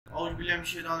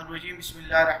औज़ुबिल्लाहिमिनश्शैतानिर्रजीम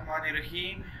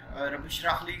बिस्मिल्लाहिर्रहमानिर्रहीम रब्बि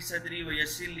इश्रह ली सदरी व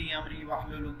यस्सिर ली अमरी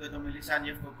वहलुल उक़दतम मिन लिसानी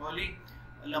यफ़क़हू क़ौली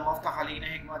अल्लाहुम्मा अफ़्तह अलैना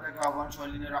हिकमतक वंशुर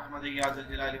अलैना रहमतक या ज़ल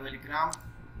जलाली वल इकराम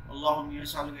अल्लाहुम्मा इन्नी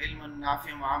असअलुका इल्मन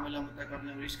नाफ़िअन व अमलन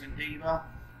मुतक़ब्बलन व रिज़्क़न तय्यिबा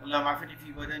अल्लाहुम्मा आफ़िनी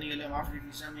फ़ी बदनी अल्लाहुम्मा आफ़िनी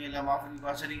फ़ी समई अल्लाहुम्मा आफ़िनी फ़ी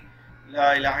बसरी ला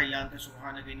इलाहा इल्ला अंता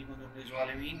सुब्हानका इन्नी कुन्तु मिनज़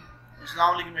ज़ालिमीन।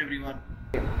 Assalamu alaikum everyone.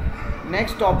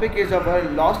 Next topic is our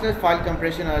lossless file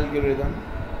compression algorithm,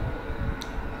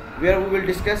 where we will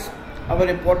discuss our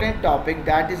important topic,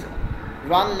 that is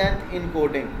run length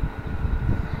encoding.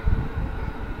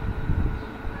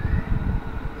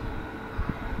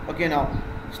 Okay, now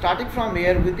starting from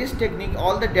here, with this technique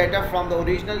all the data from the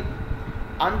original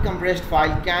uncompressed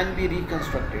file can be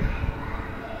reconstructed.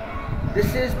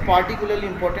 This is particularly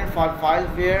important for files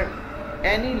where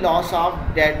any loss of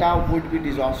data would be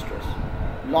disastrous.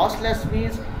 Lossless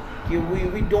means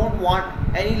we don't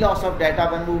want any loss of data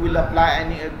when we will apply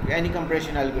any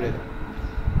compression algorithm.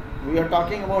 We are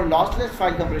talking about lossless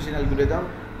file compression algorithm.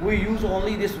 We use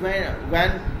only this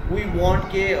when we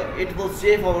want it will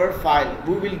save our file.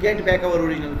 We will get back our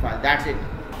original file. That's it.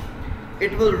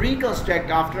 It will reconstruct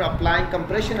after applying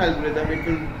compression algorithm. It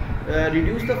will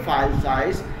reduce the file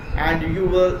size, and you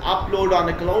will upload on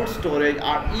a cloud storage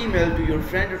or email to your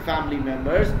friend or family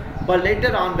members. But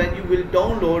later on, when you will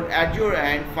download at your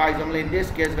end, for example in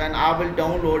this case, when I will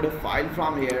download a file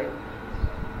from here,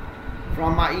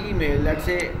 from my email, let's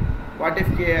say, what if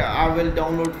I will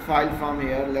download file from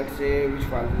here, let's say, which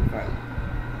file?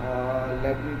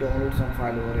 Let me download some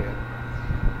file over here.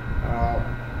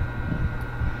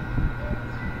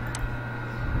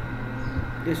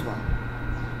 This one,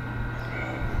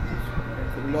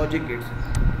 logic kits.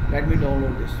 Let me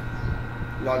download this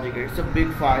logic kit. It's a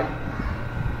big file.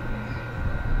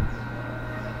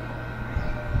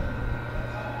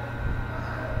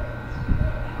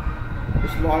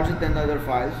 It's larger than the other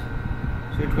files,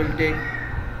 so it will take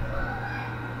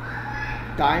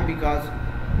time because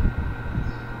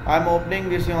I'm opening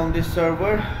this on this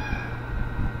server,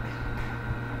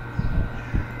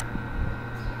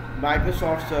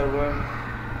 Microsoft server,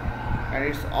 and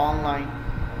it's online.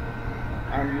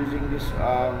 I'm using this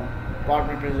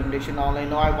PowerPoint presentation online.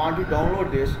 Now I want to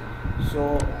download this,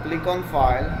 so click on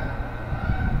file.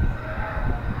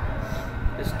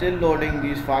 It's still loading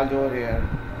these files over here.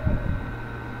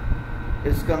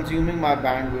 It's consuming my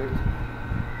bandwidth.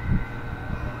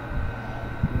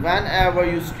 Whenever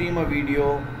you stream a video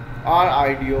or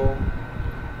audio,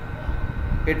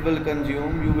 you will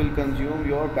consume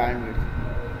your bandwidth.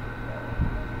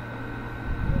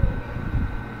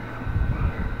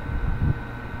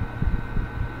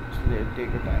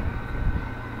 Take a time.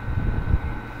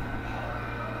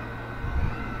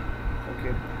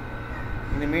 Okay,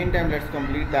 in the meantime, let's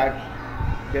complete that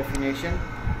definition.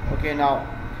 Okay, now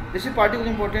this is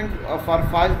particularly important for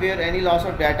files where any loss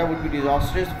of data would be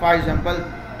disastrous. For example,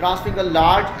 transferring a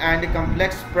large and a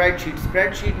complex spreadsheet.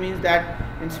 Spreadsheet means that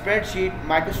in spreadsheet,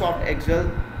 Microsoft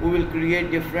Excel, we will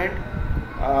create different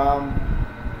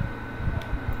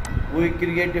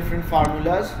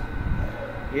formulas.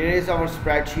 Here is our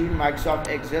spreadsheet, Microsoft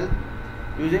Excel.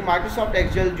 Using Microsoft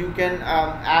Excel, you can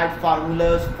add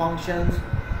formulas, functions,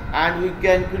 and we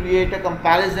can create a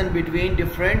comparison between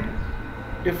different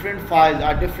files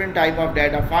or different type of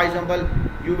data. For example,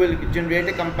 you will generate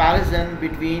a comparison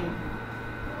between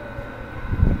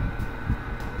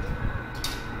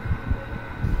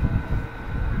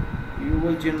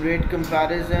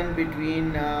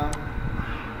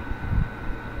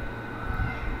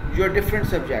your different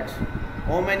subjects.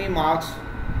 How many marks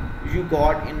you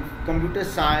got in computer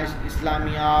science,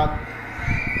 Islamiyat,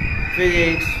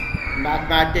 physics,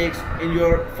 mathematics in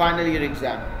your final year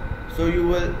exam. So you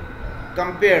will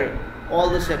compare all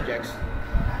the subjects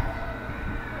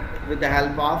with the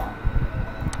help of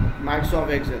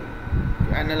Microsoft Excel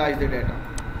to analyze the data.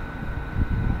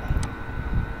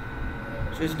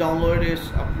 So its download is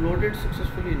uploaded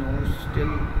successfully. No,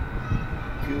 still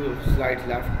few slides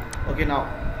left. Okay, now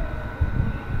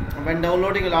when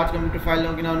downloading a large computer file,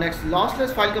 okay, now next,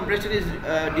 lossless file compression is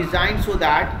designed so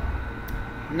that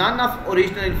none of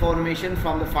original information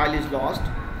from the file is lost.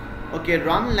 Okay,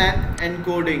 run length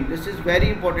encoding, this is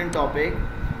very important topic,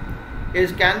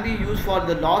 can be used for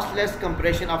the lossless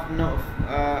compression of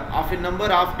a number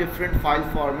of different file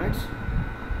formats.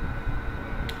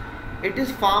 It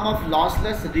is form of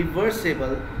lossless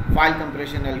reversible file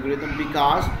compression algorithm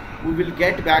because we will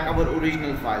get back our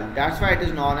original file. That's why it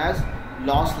is known as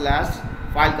lossless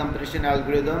file compression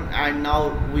algorithm. And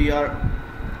now we are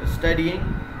studying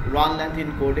run length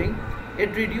encoding.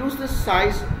 It reduces the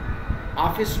size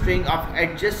of a string of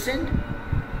adjacent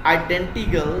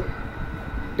identical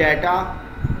data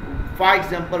For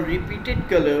example, repeated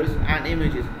colors and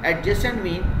images. Adjacent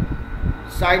mean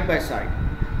side by side.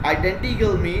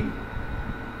 Identical mean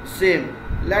same.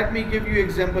 Let me give you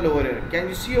example over here. Can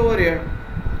you see over here?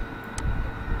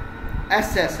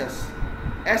 SSS.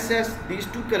 SS, these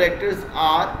two characters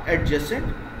are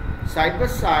adjacent, side by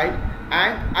side,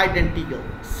 and identical,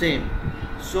 same.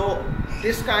 So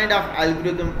this kind of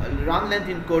algorithm, run length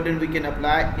encoding, we can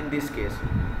apply in this case.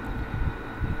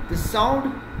 The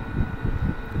sound,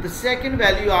 the second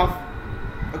value of,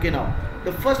 okay, now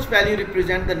the first value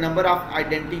represents the number of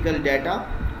identical data.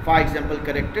 For example,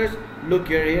 characters. Look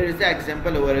here, here is the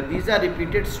example over here. These are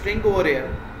repeated string over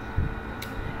here.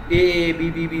 A,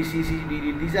 B, B, B, C, C, D,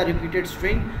 D. These are repeated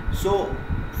string. So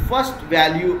first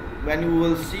value, when you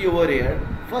will see over here,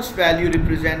 first value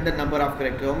represent the number of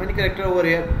characters. How many characters over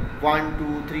here? 1,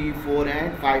 2, 3, 4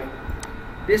 and 5.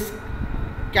 This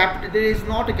capital, there is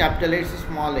not a capital A, it's a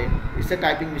small a. It's a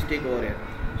typing mistake over here.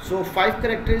 So 5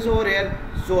 characters over here.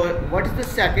 So what is the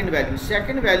second value?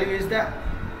 Second value is the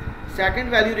second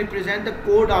value represent the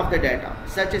code of the data,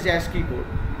 such as ASCII code,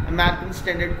 American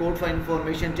Standard Code for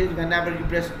Information Change. Whenever you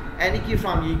press any key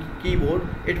from your keyboard,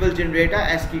 it will generate a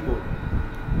ASCII code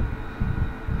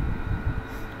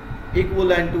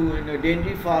equivalent to in a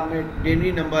denary format,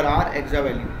 denary number or hexa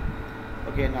value.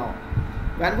 Okay, now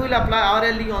when we will apply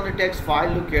RLE on the text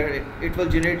file, look here, it will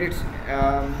generate its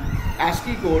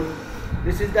ASCII code.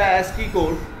 This is the ASCII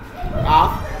code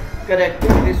of character,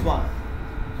 this one,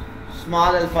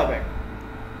 small alphabet.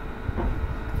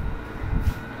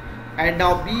 And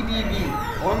now BBB,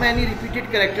 how many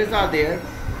repeated characters are there?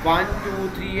 1, 2,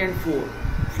 3 and 4.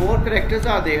 4 characters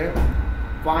are there.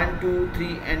 1, 2,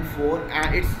 3 and 4,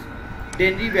 and its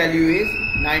denary value is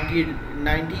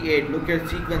 98. Look at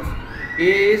sequence.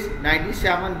 A is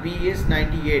 97, B is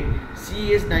 98,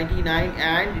 C is 99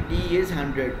 and D is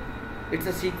 100. It's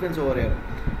a sequence over here.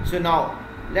 So now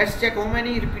let's check how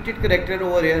many repeated characters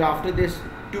over here after this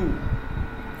 2.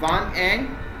 1 and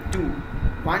 2.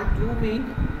 1, 2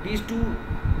 mean these two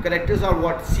characters are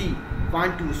what? C.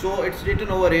 1, 2. So it's written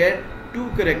over here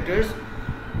 2 characters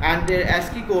and their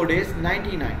ASCII code is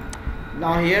 99.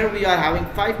 Now here we are having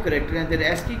 5 characters and their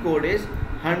ASCII code is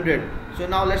 100. So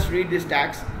now let's read this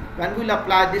text. When we'll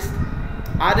apply this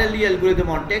RLE algorithm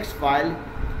on text file,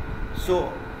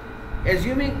 so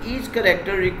assuming each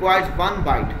character requires 1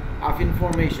 byte of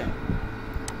information.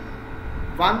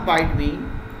 1 byte means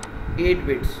 8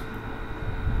 bits.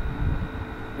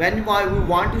 When we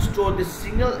want to store this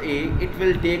single A, it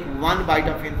will take 1 byte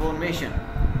of information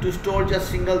to store just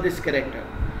single this character.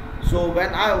 So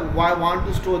when I want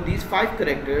to store these 5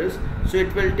 characters, so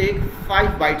it will take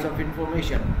 5 bytes of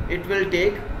information. It will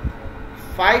take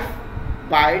 5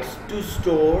 bytes to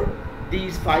store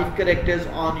these 5 characters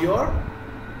on your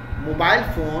mobile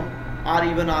phone or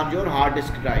even on your hard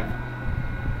disk drive.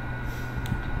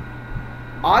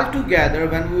 Altogether,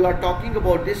 when we are talking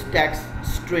about this text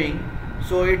string,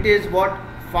 so it is what?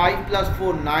 5 plus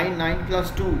 4, 9, 9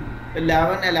 plus 2,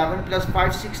 11, 11 plus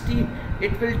 5, 16.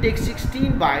 It will take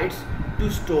 16 bytes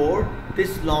to store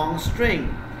this long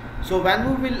string. So when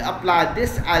we will apply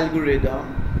this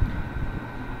algorithm,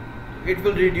 it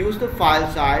will reduce the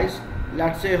file size.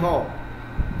 Let's say how?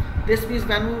 This means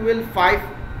when we will 5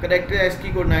 character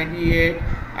ASCII code 98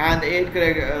 and 8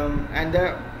 character and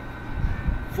the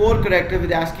 4 character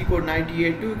with ASCII code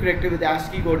 98, 2 character with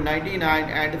ASCII code 99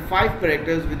 and 5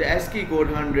 characters with the ASCII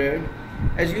code 100,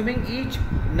 assuming each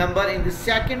number in the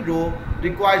second row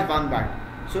requires 1 byte.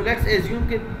 So let's assume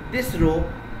that this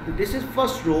row, this is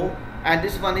first row and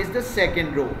this one is the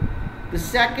second row. The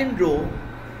second row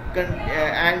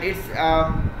and its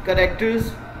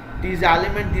characters, these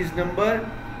elements, this number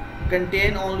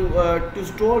contain only to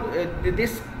store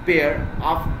this pair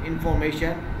of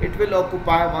information, it will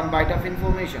occupy 1 byte of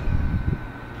information.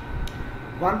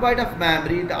 1 byte of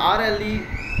memory, the RLE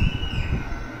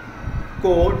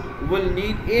code will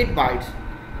need 8 bytes.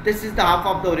 This is the half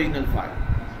of the original file.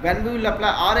 When we will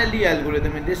apply RLE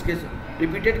algorithm, in this case,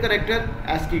 repeated character,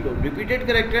 ASCII code, repeated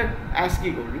character,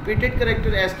 ASCII code, repeated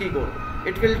character, ASCII code.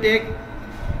 It will take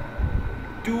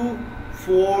 2,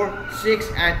 4,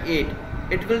 6 and 8.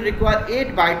 It will require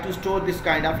 8 bytes to store this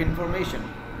kind of information.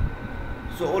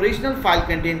 So original file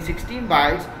contains 16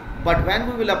 bytes, but when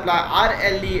we will apply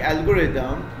RLE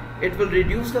algorithm, it will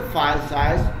reduce the file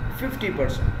size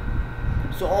 50%.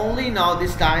 So only now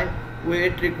this time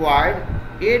it required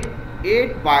 8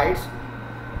 bytes,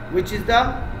 which is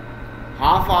the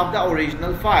half of the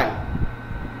original file.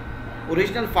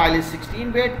 Original file is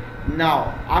 16-bit.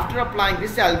 Now after applying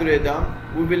this algorithm,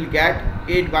 we will get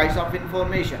 8 bytes of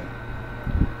information.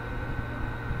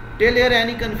 Till here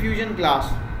any confusion,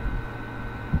 class?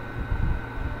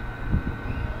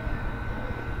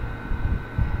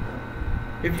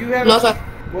 If you have No, a sir.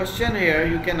 question here,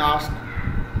 you can ask.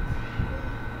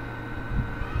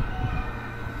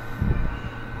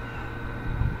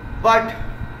 But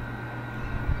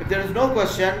if there is no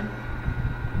question,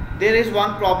 there is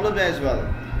one problem as well.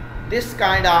 This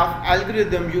kind of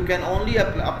algorithm you can only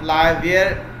apply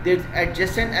where there's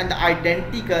adjacent and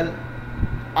identical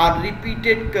or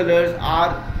repeated colors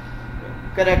or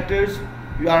characters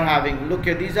you are having. Look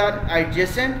here, these are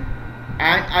adjacent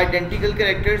and identical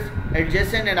characters,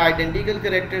 adjacent and identical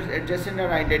characters, adjacent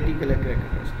and identical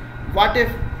characters. What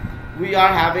if we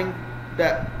are having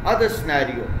the other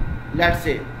scenario? Let's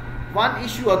say one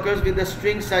issue occurs with a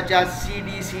string such as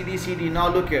CD, CD, CD. Now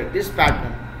look here, this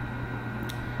pattern.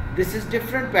 This is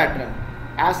different pattern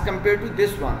as compared to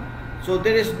this one. So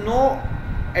there is no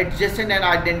adjacent and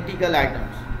identical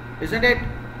items, isn't it?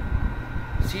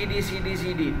 CD, CD,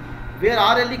 CD. Where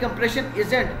RLE compression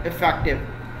isn't effective.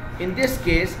 In this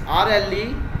case,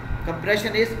 RLE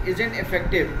compression isn't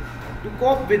effective. To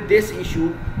cope with this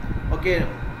issue, okay,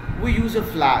 we use a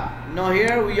flag. Now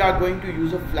here we are going to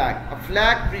use a flag. A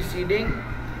flag preceding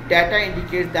data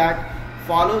indicates that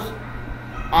follows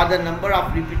are the number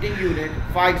of repeating unit.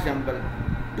 For example,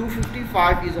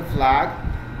 255 is a flag,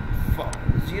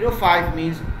 05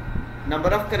 means number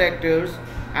of characters,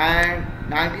 and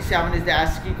 97 is the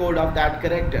ASCII code of that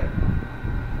character.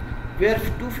 Where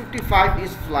 255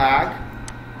 is flag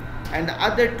and the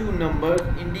other two numbers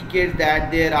indicate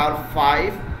that there are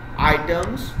 5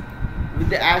 items with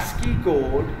the ASCII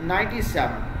code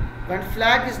 97. When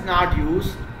flag is not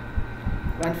used,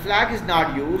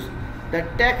 the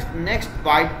text next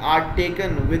byte are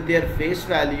taken with their face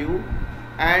value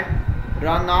and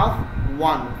run off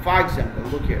 1. For example,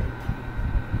 look here,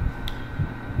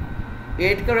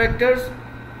 8 characters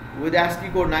with ASCII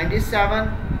code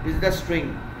 97 is the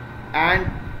string,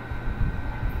 and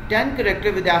 10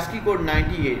 character with ASCII code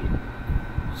 98.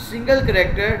 Single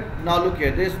character. Now look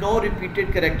here, there is no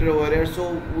repeated character over here,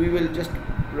 so we will just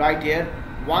write here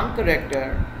 1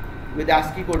 character with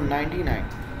ASCII code 99.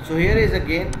 So here is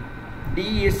again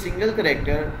D is single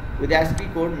character with ASCII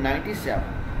code 97.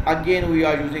 Again we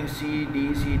are using C,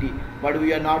 D, C, D, but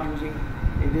we are not using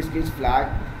in this case flag.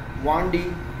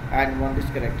 1D and 1 this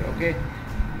character. Okay,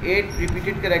 8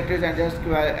 repeated characters and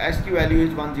ASCII value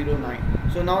is 109.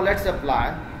 So now let's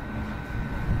apply.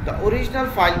 The original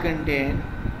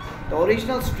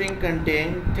string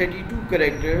contained 32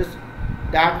 characters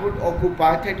that would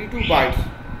occupy 32 bytes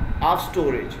of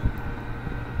storage.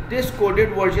 This coded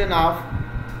version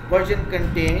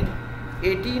contained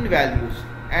 18 values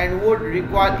and would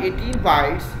require 18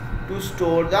 bytes to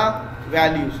store the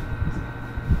values,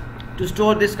 to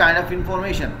store this kind of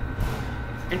information.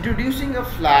 Introducing a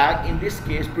flag in this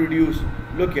case produce,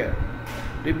 look here,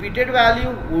 repeated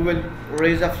value, we will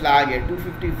raise a flag here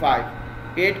 255,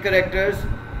 8 characters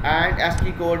and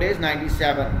ASCII code is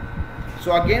 97.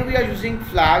 So again we are using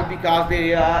flag because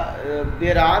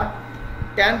there are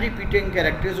 10 repeating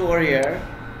characters over here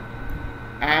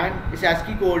and its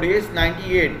ASCII code is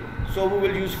 98. So we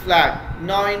will use flag.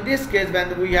 Now in this case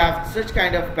when we have such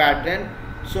kind of pattern,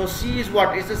 so C is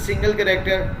what? It's a single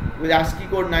character with ASCII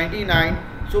code 99.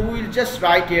 So we will just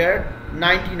write here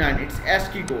 99, it's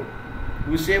ASCII code.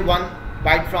 We say 1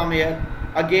 byte from here.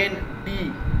 Again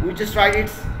D, we just write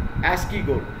its ASCII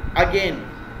code. Again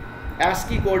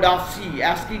ASCII code of C,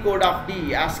 ASCII code of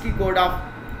D, ASCII code of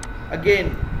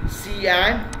again C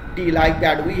and D, like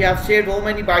that. We have saved how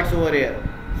many bytes over here?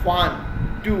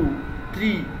 1, 2,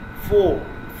 3, 4,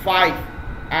 5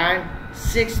 and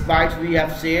 6 bytes we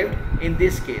have saved in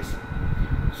this case.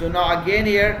 So now again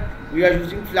here we are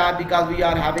using flag because we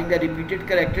are having the repeated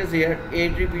characters here,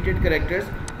 8 repeated characters.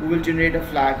 We will generate a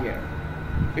flag here.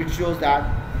 It shows that.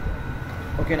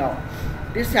 Okay, now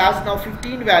this has now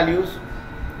 15 values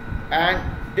and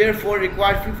therefore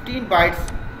require 15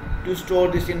 bytes to store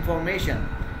this information.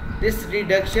 This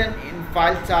reduction in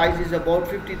file size is about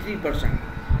 53%.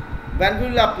 When we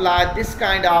will apply this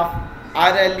kind of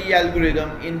RLE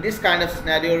algorithm in this kind of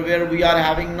scenario where we are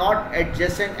having not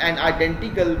adjacent and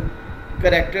identical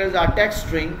characters or text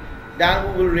string,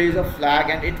 then we will raise a flag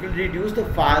and it will reduce the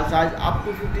file size up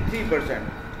to 53%.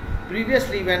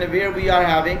 Previously, where we are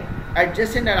having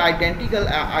adjacent and identical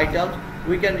items,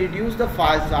 we can reduce the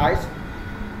file size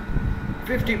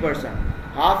 50%,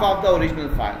 half of the original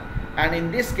file. And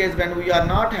in this case, when we are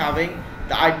not having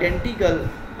the identical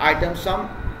items, some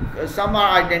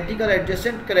are identical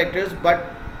adjacent characters, but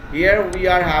here we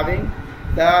are having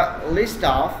the list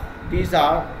of these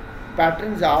are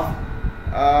patterns of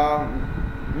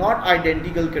not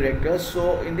identical characters.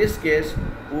 So in this case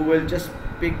we will just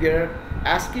pick their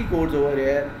ASCII codes over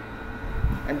here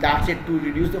and that's it, to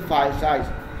reduce the file size.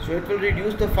 So it will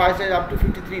reduce the file size up to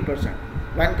 53%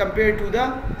 when compared to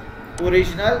the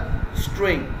original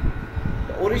string.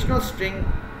 The original string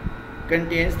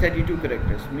contains 32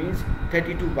 characters, means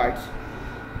 32 bytes.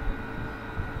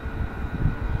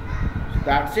 So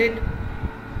that's it.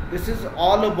 This is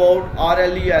all about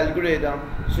RLE algorithm.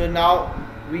 So now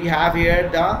we have here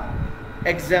the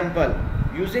example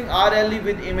using RLE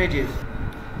with images.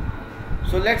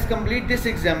 So let's complete this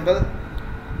example.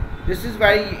 This is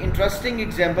very interesting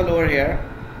example over here.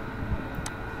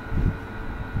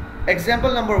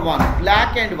 Example number 1,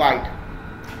 black and white.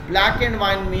 Black and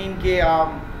white mean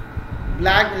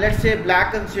black, let's say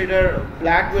black, consider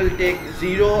black will take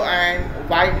 0 and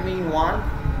white mean 1,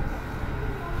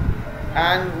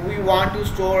 and we want to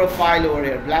store a file over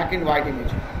here, black and white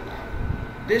image.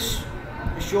 This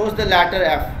shows the letter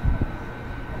F.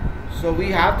 So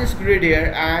we have this grid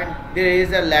here and there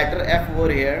is a letter F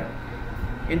over here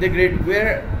in the grid,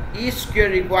 where each square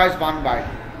requires 1 byte.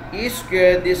 Each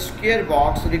square, this square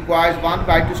box requires 1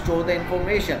 byte to store the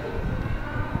information.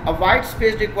 A white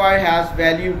space required has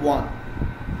value 1.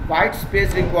 White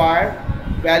space required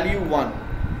value 1.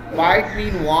 White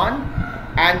mean 1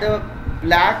 and the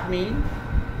black mean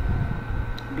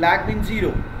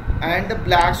 0, and the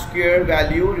black square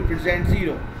value represents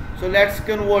 0. So let's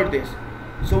convert this.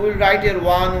 So we'll write here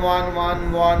 1 1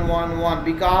 1 1 1 1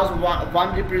 because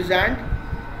 1 represent,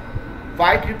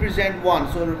 white represent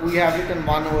 1, so we have written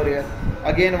 1 over here.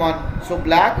 Again 1. So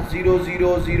black 0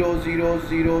 0 0 0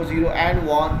 0 0 and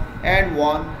 1 and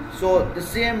 1. So the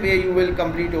same way you will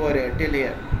complete over here till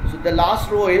here. So the last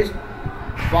row is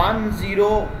 1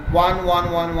 0 1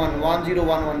 1 1 1 1 0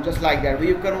 1 1, just like that. We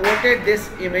have converted this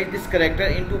image, this character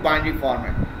into binary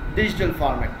format, digital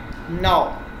format.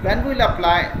 Now when we will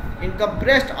apply in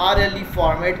compressed RLE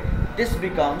format, this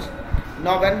becomes,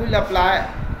 now when we will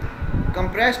apply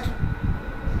compressed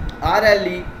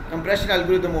RLE compression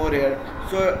algorithm over here,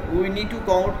 so we need to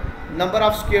count number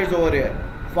of squares over here,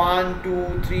 1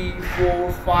 2 3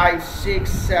 4 5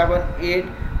 6 7 8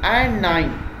 and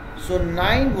 9. So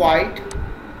 9 white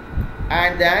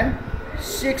and then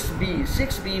 6B.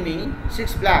 6B mean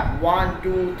 6 black. 1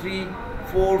 2 3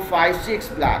 4 5 6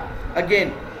 black.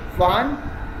 Again 1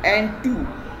 and 2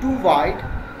 white.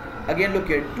 Again look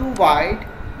here, 2 white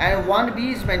and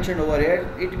 1B is mentioned over here.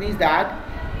 It means that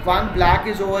 1 black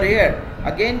is over here.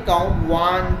 Again count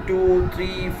 1 2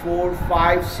 3 4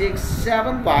 5 6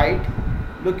 7 white.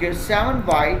 Look here, 7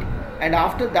 white, and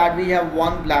after that we have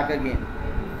 1 black again.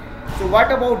 So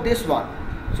what about this one?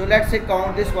 So let's say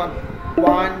count this one,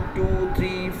 1 2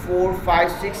 3 4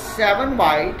 5 6 7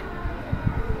 white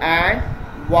and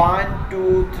 1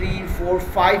 2 3 4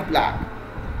 5 black.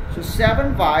 So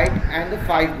 7 white and the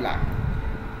 5 black.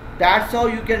 That's how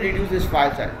you can reduce this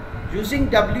file size. Using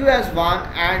W as 1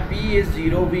 and B is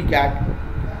 0, we get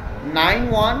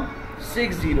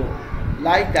 9160.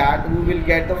 Like that we will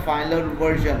get the final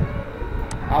version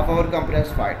of our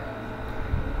compressed file.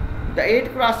 The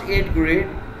 8x8 grid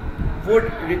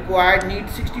would need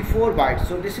 64 bytes.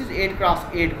 So this is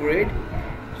 8x8 grid.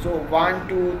 So 1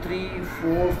 2 3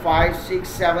 4 5 6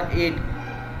 7 8.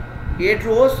 8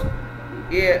 rows,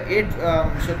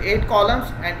 8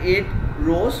 columns and 8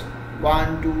 rows.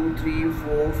 1 2 3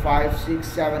 4 5 6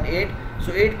 7 8.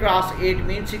 So 8x8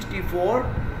 means 64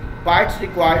 bytes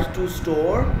required to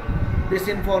store this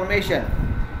information.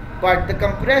 But the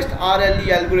compressed RLE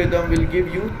algorithm will give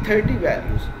you 30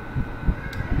 values.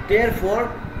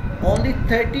 Therefore, only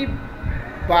 30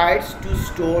 bytes to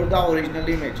store the original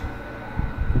image.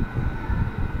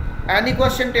 Any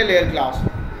question till here, class?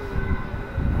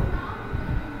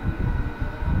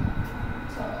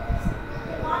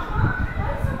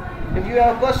 If you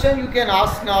have a question, you can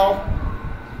ask now.